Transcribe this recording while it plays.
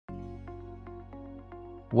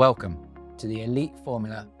Welcome to the Elite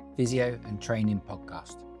Formula Physio and Training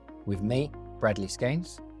Podcast with me, Bradley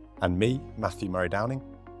Scaines. And me, Matthew Murray-Downing.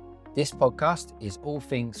 This podcast is all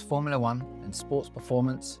things Formula One and sports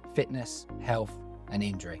performance, fitness, health and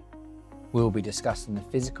injury. We will be discussing the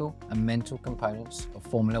physical and mental components of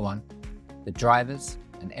Formula One, the drivers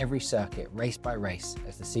and every circuit race by race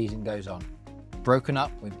as the season goes on, broken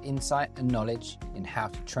up with insight and knowledge in how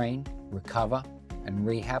to train, recover and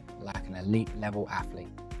rehab like an elite level athlete.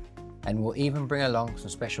 And we'll even bring along some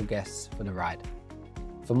special guests for the ride.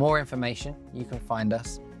 For more information, you can find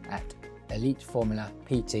us at Elite Formula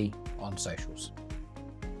PT on socials.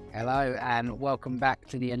 Hello and welcome back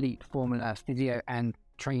to the Elite Formula Physio and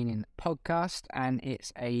Training Podcast, and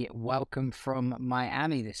it's a welcome from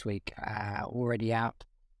Miami this week. Already out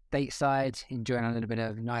stateside, enjoying a little bit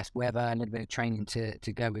of nice weather, a little bit of training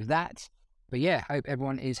to go with that. But yeah, hope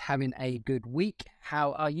everyone is having a good week.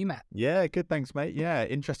 How are you, Matt? Yeah, good, thanks, mate. Yeah,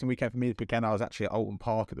 interesting weekend for me this weekend. I was actually at Alton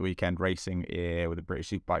Park at the weekend racing here with the British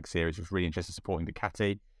Superbike Series. Was really interested supporting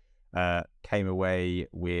Ducati. Came away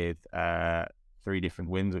with 3 different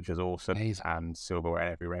wins, which was awesome. Amazing. And silverware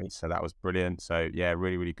in every race, so that was brilliant. So yeah,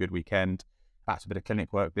 really, really good weekend. Back to a bit of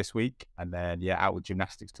clinic work this week, and then out with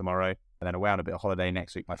gymnastics tomorrow, and then away on a bit of holiday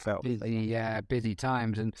next week myself. Busy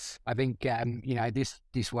times, and I think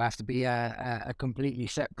this will have to be a completely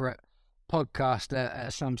separate podcast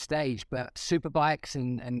at some stage. But superbikes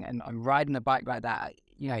and riding a bike like that,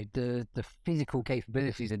 the physical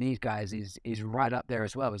capabilities of these guys is right up there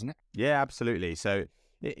as well, isn't it? Yeah, absolutely. So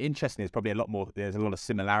interesting, there's probably there's a lot of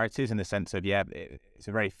similarities in the sense of, it's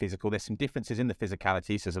a very physical. There's some differences in the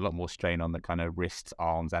physicality, so there's a lot more strain on the kind of wrists,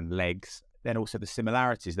 arms and legs. Then also the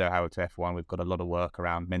similarities, though, how to F1, we've got a lot of work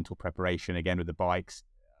around mental preparation, again, with the bikes,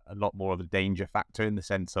 a lot more of a danger factor in the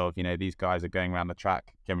sense of, these guys are going around the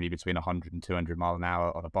track generally between 100 and 200 mile an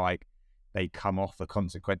hour on a bike. They come off, the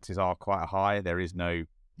consequences are quite high. There is no,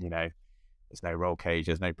 there's no roll cage,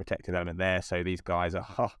 there's no protective element there. So these guys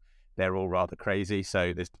are, they're all rather crazy.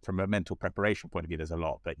 So there's, from a mental preparation point of view, there's a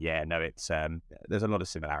lot. But it's there's a lot of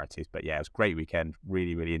similarities. But it was a great weekend.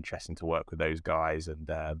 Really, really interesting to work with those guys and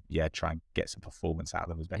try and get some performance out of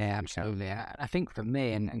them as best as we can. Absolutely. I think for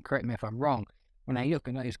me, and correct me if I'm wrong, when I look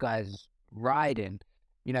at those guys riding,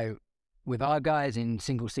 with our guys in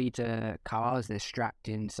single-seater cars, they're strapped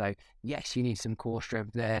in. So yes, you need some core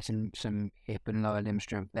strength there, some hip and lower limb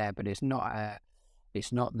strength there, but it's not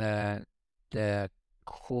the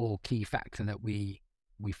core key factor that we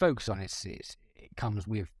focus on. It comes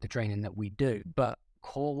with the training that we do, but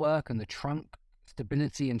core work and the trunk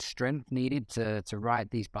stability and strength needed to ride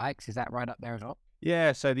these bikes, is that right up there as well?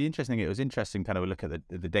 Yeah, so it was interesting kind of a look at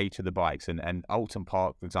the data of the bikes, and Alton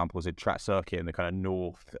Park, for example, was a track circuit in the kind of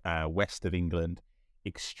north west of England,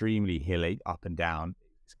 extremely hilly up and down.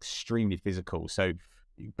 It's extremely physical. So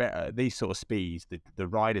these sort of speeds, the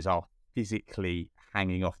riders are physically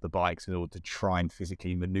hanging off the bikes in order to try and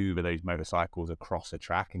physically maneuver those motorcycles across a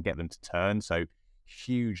track and get them to turn. So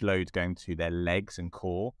huge loads going to their legs and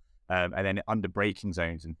core. And then under braking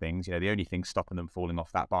zones and things, the only thing stopping them falling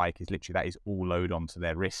off that bike is literally that is all load onto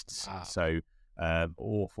their wrists. Wow. So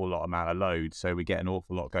awful lot amount of load. So we get an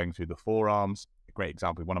awful lot going through the forearms. A great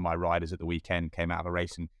example, one of my riders at the weekend came out of a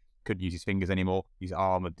race and couldn't use his fingers anymore. His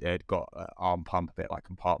arm had got arm pump, a bit like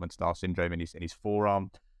compartment style syndrome in his forearm.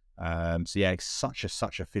 It's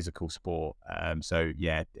such a physical sport.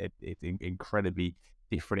 It's incredibly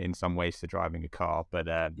different in some ways to driving a car, but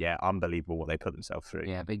unbelievable what they put themselves through.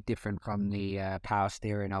 Yeah, big different from the power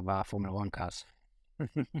steering of our Formula One cars.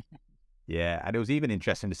 Yeah, and it was even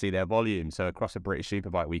interesting to see their volume. So across a British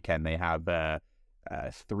Superbike weekend, they have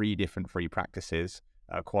 3 different free practices,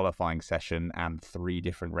 a qualifying session, and 3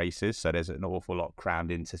 different races. So there's an awful lot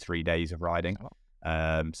crammed into 3 days of riding.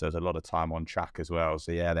 So there's a lot of time on track as well.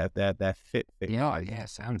 So they're fit. Yeah,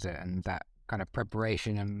 sounds it. And that kind of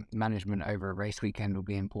preparation and management over a race weekend will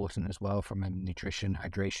be important as well from a nutrition,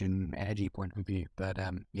 hydration, energy point of view. But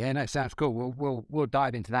sounds cool. We'll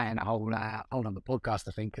dive into that in a whole other podcast,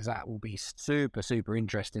 I think, because that will be super, super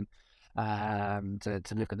interesting to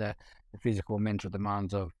look at the physical and mental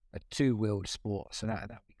demands of a 2-wheeled sport. So that'll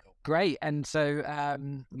be cool. Great. And so I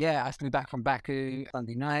flew back from Baku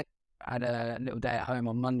Sunday night. I had a little day at home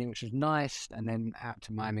on Monday, which was nice, and then out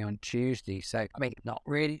to Miami on Tuesday. So,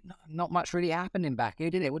 not much really happened in Baku,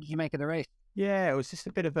 did it? What did you make of the race? Yeah, it was just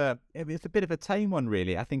a bit of a tame one,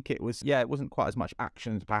 really. I think it was, it wasn't quite as much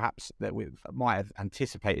action as perhaps that we might have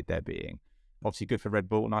anticipated there being. Obviously good for Red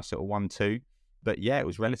Bull, nice little 1-2. But it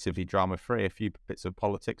was relatively drama-free, a few bits of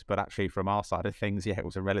politics, but actually from our side of things, it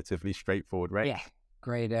was a relatively straightforward race.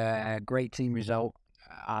 Yeah, great team result.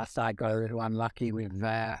 Our side got a little unlucky with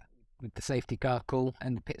with the safety car call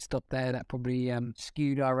and the pit stop there, that probably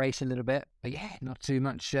skewed our race a little bit. But yeah, not too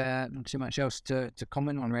much else to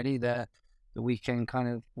comment on really. The weekend kind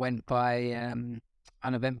of went by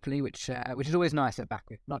uneventfully, which is always nice at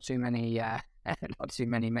Baku. Not too many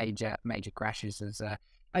major crashes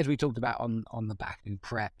as we talked about on the Baku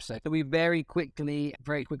prep. So we very quickly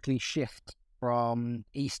shift from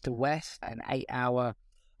east to west, an 8-hour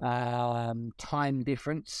time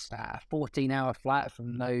difference, 14-hour flight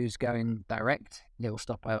from those going direct. Little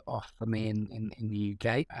stop off for me in the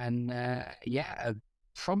UK, and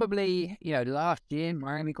probably, last year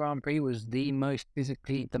Miami Grand Prix was the most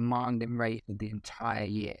physically demanding race of the entire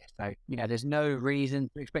year. So, there's no reason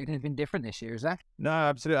to expect anything different this year, is there? No,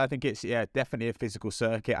 absolutely. I think it's definitely a physical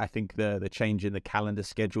circuit. I think the change in the calendar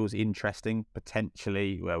schedule is interesting.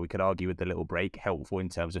 Potentially, well, we could argue with the little break, helpful in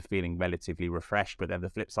terms of feeling relatively refreshed. But then the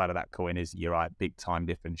flip side of that coin is you're right, big time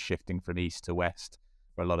difference shifting from east to west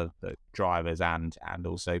for a lot of the drivers and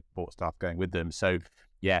also support staff going with them. So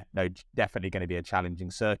yeah, no, definitely going to be a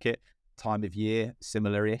challenging circuit. Time of year,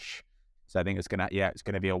 similar-ish. So I think it's going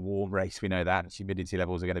to be a warm race. We know that. And humidity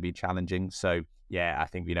levels are going to be challenging. So yeah, I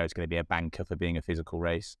think it's going to be a banker for being a physical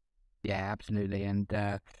race. Yeah, absolutely, and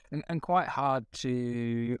quite hard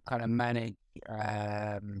to kind of manage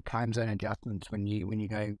time zone adjustments when you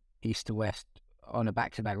go east to west on a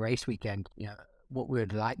back-to-back race weekend. What we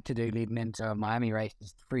would like to do leading into a Miami race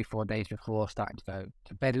is 3-4 days before, starting to go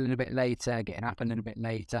to bed a little bit later, getting up a little bit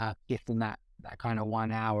later, gifting that kind of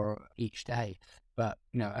 1 hour each day. But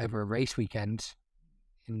over a race weekend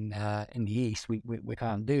in the east, we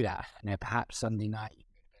can't do that. Perhaps Sunday night you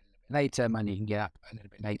can go to bed a little bit later, Monday you can get up a little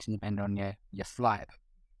bit later, depending on your flight.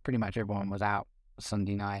 Pretty much everyone was out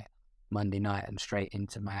Sunday night, Monday night, and straight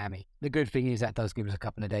into Miami. The good thing is that does give us a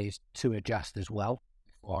couple of days to adjust as well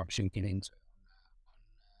before sinking into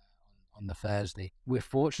on the Thursday. We're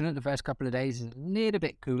fortunate the first couple of days is a little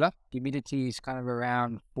bit cooler. Humidity is kind of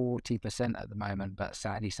around 40% at the moment, but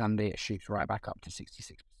Saturday, Sunday, it shoots right back up to 66%.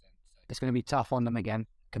 So it's going to be tough on them again,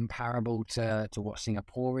 comparable to what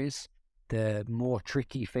Singapore is. The more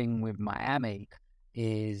tricky thing with Miami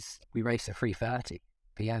is we race at 3:30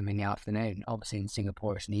 p.m. in the afternoon. Obviously in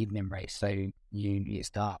Singapore it's an evening race, so it's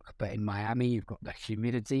dark. But in Miami you've got the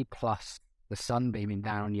humidity plus the sun beaming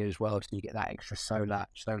down on you as well, so you get that extra solar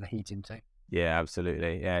heating too. Yeah,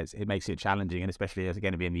 absolutely. Yeah, it makes it challenging, and especially as it's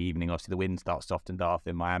going to be in the evening. Obviously, the wind starts soft and dark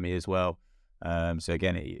in Miami as well. So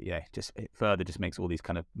again, it further makes all these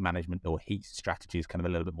kind of management or heat strategies kind of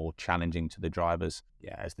a little bit more challenging to the drivers.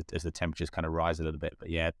 Yeah, as the temperatures kind of rise a little bit. But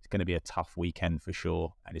yeah, it's going to be a tough weekend for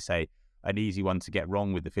sure, and it's an easy one to get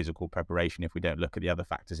wrong with the physical preparation if we don't look at the other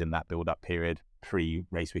factors in that build-up period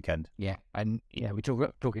pre-race weekend. Yeah, and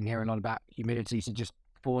we're talking here a lot about humidity, so just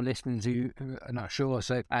for listeners who are not sure.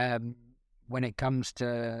 So when it comes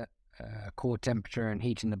to core temperature and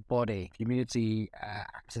heating the body, humidity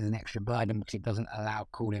acts as an extra burden because it doesn't allow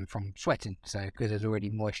cooling from sweating. So because there's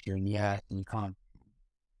already moisture in the earth and you can't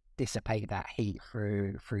dissipate that heat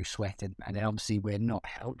through sweat, and then obviously we're not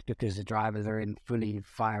helped because the drivers are in fully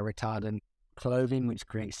fire retardant clothing, which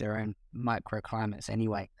creates their own microclimates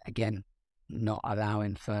anyway, again not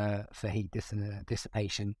allowing for heat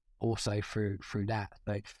dissipation also through that.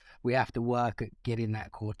 So we have to work at getting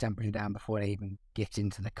that core temperature down before they even get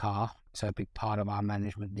into the car. So a big part of our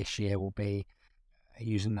management this year will be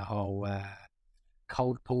using the whole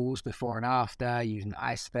cold pools before and after, using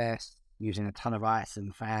ice vests, using a ton of ice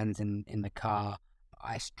and fans in the car,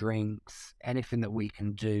 ice drinks, anything that we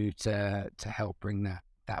can do to help bring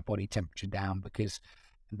that body temperature down, because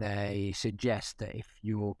they suggest that if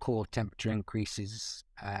your core temperature increases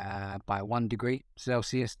by 1 degree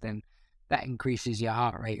Celsius, then that increases your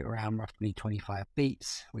heart rate around roughly 25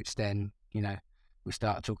 beats, which then, we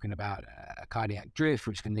start talking about a cardiac drift,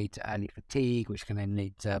 which can lead to early fatigue, which can then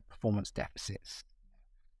lead to performance deficits,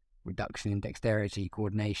 reduction in dexterity,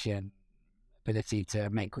 coordination, ability to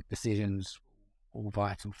make quick decisions, all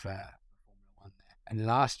vital for Formula One there. And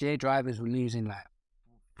last year, drivers were losing like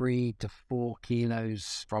 3 to 4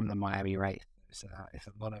 kilos from the Miami race. So it's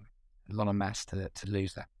a lot of mass to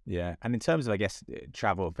lose that. Yeah, and in terms of, I guess,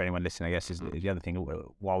 travel, for anyone listening, I guess, is the other thing,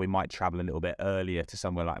 while we might travel a little bit earlier to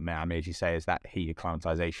somewhere like Miami, as you say, is that heat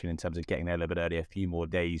acclimatization in terms of getting there a little bit earlier, a few more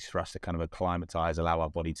days for us to kind of acclimatize, allow our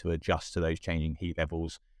body to adjust to those changing heat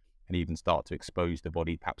levels, and even start to expose the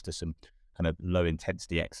body perhaps to some kind of low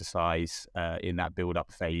intensity exercise in that build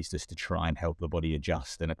up phase, just to try and help the body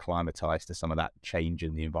adjust and acclimatize to some of that change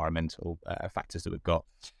in the environmental factors that we've got.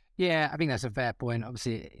 Yeah, I think that's a fair point.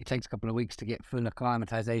 Obviously, it takes a couple of weeks to get full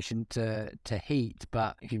acclimatization to heat,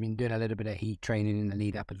 but if you've been doing a little bit of heat training in the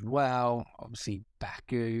lead up as well, obviously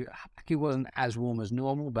Baku wasn't as warm as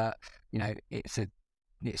normal, but it's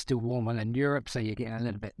still warmer than Europe, so you're getting a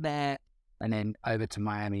little bit there, and then over to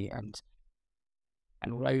Miami, and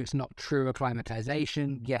although it's not true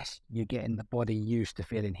acclimatization, yes, you're getting the body used to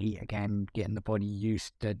feeling heat again, getting the body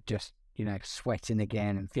used to just sweating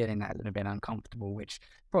again and feeling that a little bit uncomfortable, which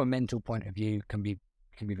from a mental point of view can be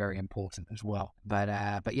very important as well. But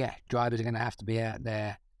yeah, drivers are going to have to be at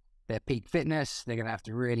their peak fitness. They're going to have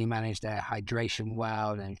to really manage their hydration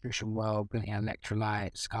well, their nutrition well, plenty of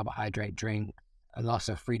electrolytes, carbohydrate drink. A loss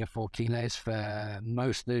of 3 to 4 kilos for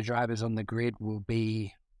most of the drivers on the grid will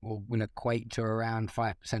equate to around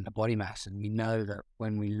 5% of body mass. And we know that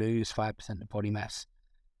when we lose 5% of body mass,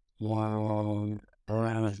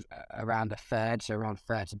 around a third, so around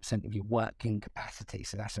 30% of your working capacity.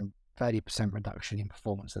 So that's a 30% reduction in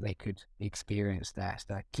performance that they could experience there.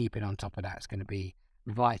 So keeping on top of that is going to be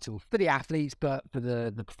vital for the athletes, but for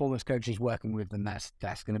the performance coaches working with them,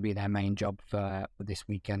 that's going to be their main job for this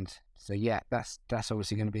weekend. So yeah, that's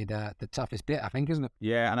obviously going to be the toughest bit, I think, isn't it?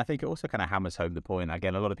 Yeah, and I think it also kind of hammers home the point.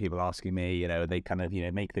 Again, a lot of people asking me, they kind of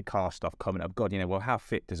make the car stuff comment of God, well, how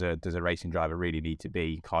fit does a racing driver really need to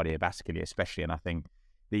be cardiovascularly, especially? And I think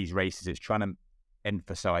these races, it's trying to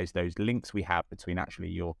emphasize those links we have between actually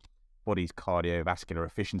your body's cardiovascular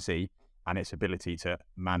efficiency and its ability to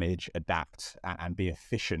manage, adapt, and be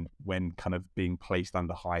efficient when kind of being placed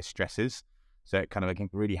under high stresses. So it kind of, again,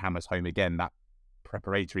 really hammers home again that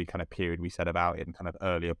preparatory kind of period we said about in kind of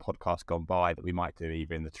earlier podcasts gone by that we might do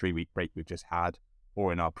either in the 3-week break we've just had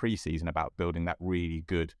or in our pre-season, about building that really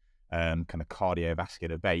good kind of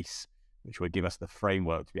cardiovascular base, which would give us the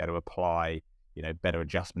framework to be able to apply, better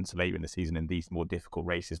adjustments later in the season in these more difficult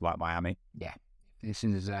races like Miami. Yeah. This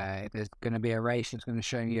is if there's going to be a race that's going to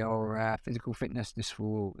show your physical fitness, this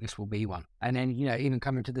will be one. And then even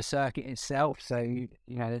coming to the circuit itself, so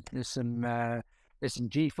there's some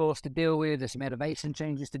G-force to deal with, there's some elevation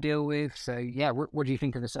changes to deal with. So yeah, what do you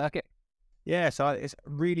think of the circuit? Yeah, so it's a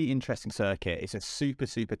really interesting circuit. It's a super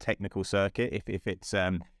technical circuit. If it's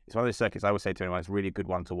one of those circuits, I always say to anyone, it's a really good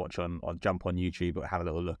one to watch on jump on YouTube or have a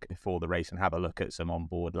little look before the race and have a look at some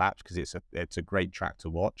onboard laps, because it's a great track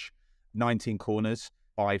to watch. 19 corners,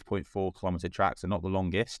 5.4 kilometer tracks, are not the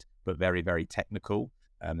longest, but very, very technical.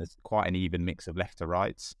 There's quite an even mix of left to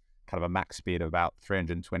rights, kind of a max speed of about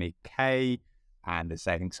 320k. And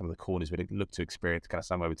I think some of the corners would look to experience kind of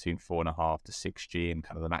somewhere between 4.5 to 6G and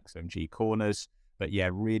kind of the maximum G corners. But yeah,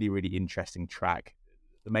 really, really interesting track.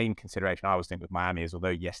 The main consideration I always think with Miami is, although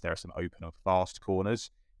yes, there are some open and fast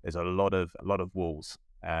corners, there's a lot of walls.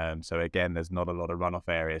 So again, there's not a lot of runoff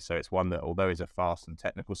area. So it's one that, although it's a fast and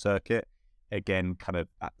technical circuit, again, kind of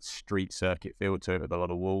that street circuit feel to it with a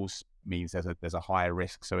lot of walls means there's a higher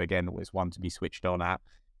risk. So again, it's one to be switched on at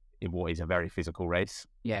in what is a very physical race.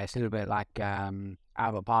 Yeah, it's a little bit like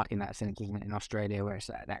Albert Park in that sense, isn't it, in Australia, where it's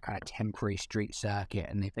that kind of temporary street circuit.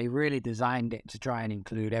 And if they really designed it to try and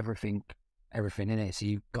include everything in it, so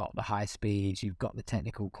you've got the high speeds, you've got the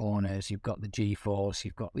technical corners, you've got the G-force,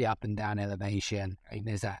 you've got the up and down elevation. I mean,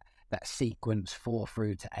 there's that sequence 4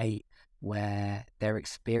 through to 8 where they're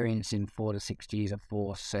experiencing 4 to 6 Gs of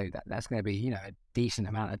force. So that's going to be a decent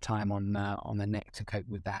amount of time on the neck to cope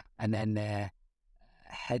with that. And then they're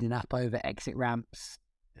heading up over exit ramps,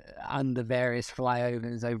 under various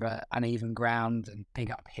flyovers, over uneven ground, and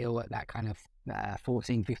big uphill at that kind of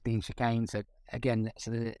 14, 15 chicane. So again,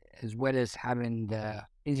 as well as having the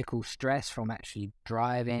physical stress from actually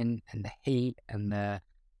driving and the heat and the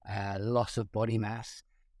loss of body mass,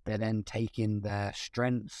 they're then taking the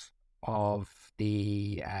strength of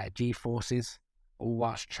the G-forces, all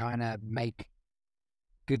whilst trying to make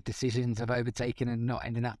good decisions of overtaking and not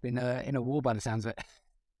ending up in a wall by the sounds of it.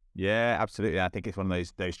 Yeah, absolutely. I think it's one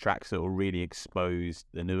of those tracks that will really expose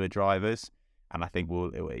the newer drivers, and I think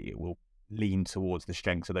it will lean towards the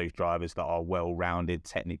strengths of those drivers that are well-rounded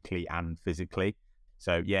technically and physically.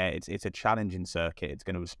 So yeah, it's a challenging circuit. It's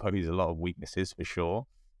going to expose a lot of weaknesses for sure,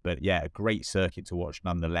 but yeah, a great circuit to watch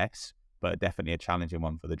nonetheless. But definitely a challenging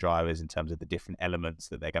one for the drivers in terms of the different elements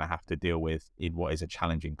that they're going to have to deal with in what is a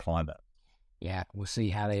challenging climate. Yeah, we'll see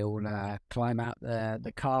how they all climb out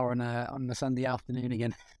the car on the Sunday afternoon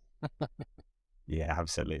again. Yeah,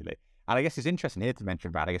 absolutely. And I guess it's interesting here to mention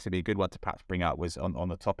about, I guess it'd be a good one to perhaps bring up, was on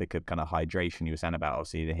the topic of kind of hydration. You were saying about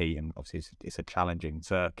obviously the heat, and obviously it's a challenging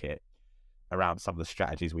circuit. around some of the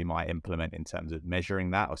strategies we might implement in terms of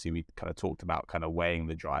measuring that. Obviously, we kind of talked about kind of weighing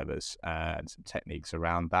the drivers and some techniques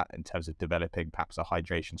around that in terms of developing perhaps a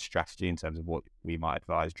hydration strategy in terms of what we might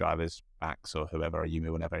advise drivers, Max or whoever, or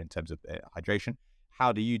you, whatever, in terms of hydration.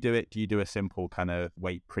 How do you do it? Do you do a simple kind of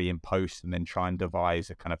weight pre and post and then try and devise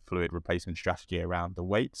a kind of fluid replacement strategy around the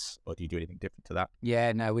weights, or do you do anything different to that?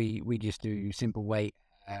 Yeah, no, we just do simple weight.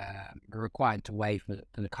 We're required to weigh for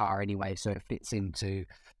the car anyway, so it fits into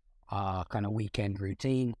our kind of weekend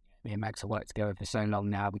routine. Me and Max have worked together for so long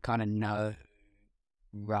now, we kind of know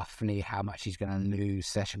roughly how much he's going to lose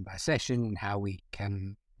session by session and how we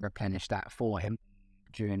can replenish that for him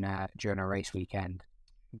during a race weekend.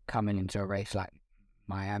 Coming into a race like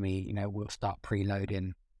Miami, we'll start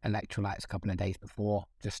preloading electrolytes a couple of days before,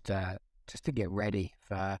 just to get ready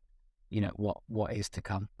for what is to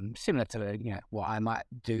come. Similar to what I might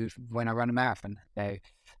do when I run a marathon. So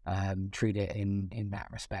treat it in that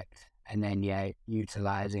respect, and then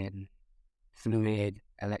utilizing fluid,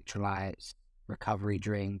 electrolytes, recovery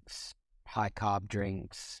drinks, high carb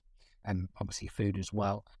drinks, and obviously food as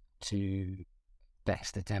well to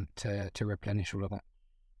best attempt to replenish all of that.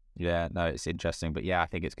 Yeah, no, it's interesting, but yeah, I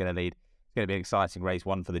think it's going to be an exciting race,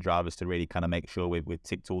 one for the drivers to really kind of make sure we've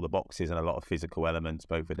ticked all the boxes and a lot of physical elements,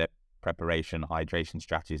 both with their preparation, hydration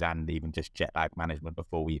strategies, and even just jet lag management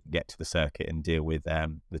before we get to the circuit and deal with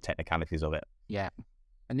the technicalities of it. Yeah,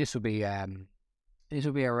 and this will be a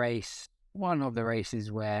race, one of the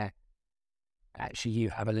races where actually you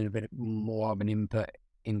have a little bit more of an input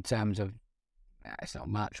in terms of it's not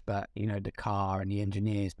much, but the car and the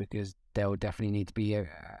engineers, because there will definitely need to be a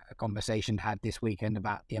conversation had this weekend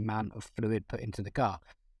about the amount of fluid put into the car.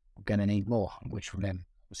 We're going to need more, which will then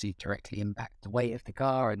obviously directly impact the weight of the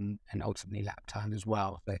car and ultimately lap time as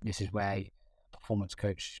well. So this is where a performance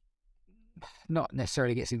coach not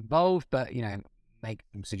necessarily gets involved, but make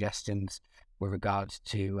some suggestions with regards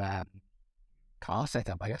to car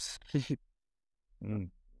setup, I guess.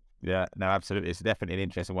 Yeah, no, absolutely. It's definitely an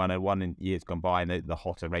interesting one. One in years gone by, and the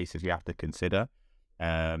hotter races you have to consider.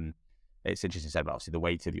 It's interesting to say about obviously the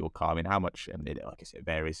weight of your car. I mean, how much, and like I said, it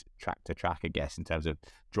varies track to track, I guess, in terms of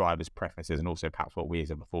drivers' preferences and also perhaps what we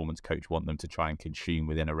as a performance coach want them to try and consume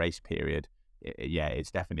within a race period.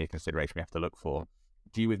 It's definitely a consideration we have to look for.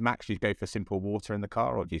 Do you, with Max, you go for simple water in the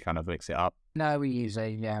car, or do you kind of mix it up? No, we use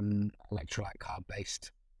a electrolyte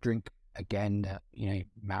carb-based drink. Again, that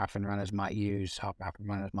marathon runners might use, half marathon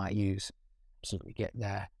runners might use, so that we get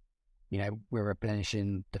there. We're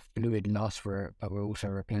replenishing the fluid loss, but we're also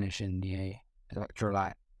replenishing the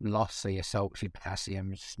electrolyte loss, so your salts, your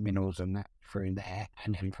potassiums, minerals, and that through there,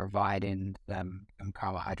 and then providing some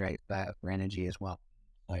carbohydrates for energy as well.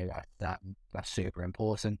 So that's super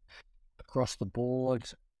important. Across the board,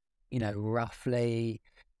 roughly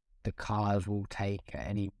the cars will take at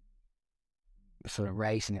any sort of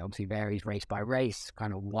race, and it obviously varies race by race,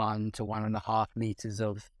 kind of 1 to 1.5 liters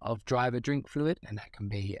of driver drink fluid, and that can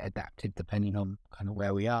be adapted depending on kind of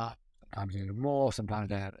where we are. Sometimes a little more,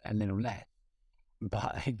 sometimes a little less.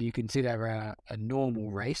 But if you consider a normal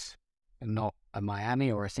race, and not a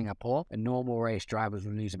Miami or a Singapore, a normal race, drivers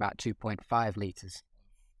will lose about 2.5 liters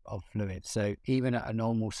of fluid. So even at a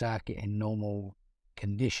normal circuit in normal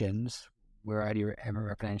conditions, we're already ever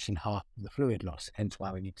replenishing half of the fluid loss, hence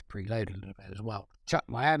why we need to preload a little bit as well. Chuck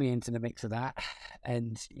Miami into the mix of that,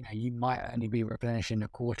 and you might only be replenishing a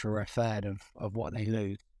quarter or a third of what they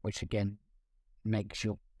lose, which again makes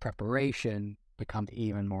your preparation become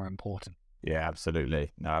even more important. Yeah,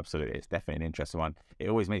 absolutely. No, absolutely. It's definitely an interesting one. It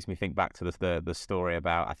always makes me think back to the story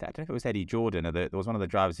about, I don't know if it was Eddie Jordan, or there was one of the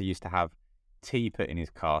drivers who used to have tea put in his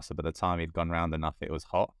car, so by the time he'd gone round enough, it was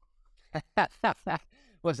hot.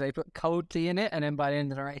 Was they put cold tea in it, and then by the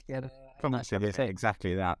end of the race, they had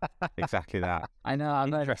exactly that. Exactly that. I know.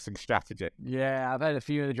 Interesting strategy. Yeah, I've heard a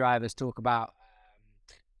few of the drivers talk about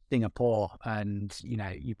Singapore, and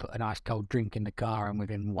you put an ice cold drink in the car, and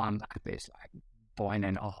within one lap, it's like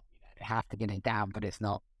boiling off. You have to get it down, but it's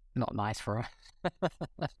not nice for us.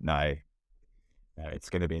 No, it's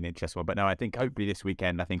going to be an interesting one. But no, I think hopefully this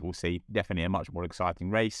weekend, I think we'll see definitely a much more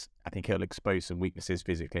exciting race. I think it'll expose some weaknesses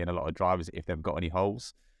physically in a lot of drivers if they've got any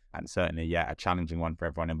holes. And certainly, a challenging one for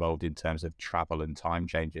everyone involved in terms of travel and time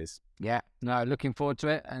changes. Yeah, no, looking forward to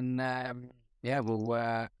it. And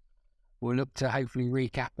we'll look to hopefully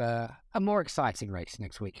recap a more exciting race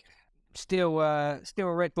next week. Still a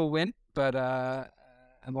Red Bull win, but a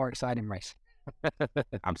more exciting race.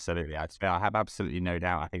 Absolutely. I have absolutely no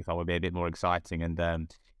doubt. I think that will be a bit more exciting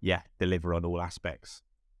and deliver on all aspects.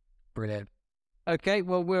 Brilliant. Okay,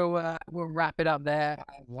 well we'll wrap it up there.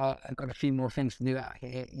 I've got a few more things to do out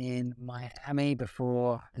here in Miami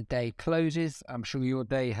before the day closes. I'm sure your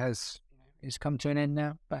day has it's come to an end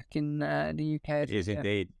now back in the UK. It is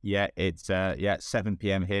indeed. Yeah, it's 7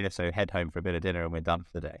 p.m. here, so head home for a bit of dinner and we're done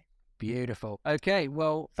for the day. Beautiful. Okay,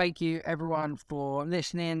 well, thank you everyone for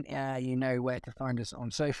listening. You know where to find us on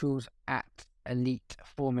socials at Elite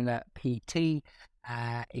Formula PT.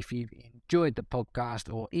 If you've enjoyed the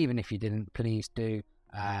podcast, or even if you didn't, please do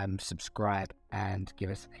subscribe and give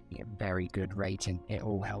us a very good rating. It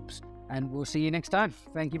all helps. And we'll see you next time.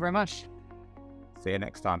 Thank you very much. See you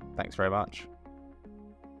next time. Thanks very much.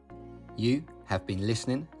 You have been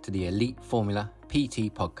listening to the Elite Formula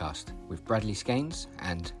PT podcast with Bradley Scanes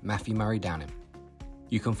and Matthew Murray Downham.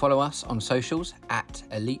 You can follow us on socials at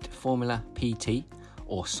Elite Formula PT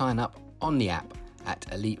or sign up on the app at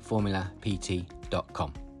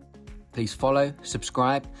eliteformulapt.com. Please follow,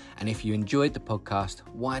 subscribe, and if you enjoyed the podcast,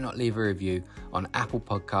 why not leave a review on Apple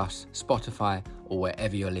Podcasts, Spotify, or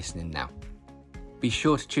wherever you're listening now. Be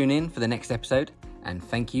sure to tune in for the next episode, and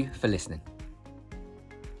thank you for listening.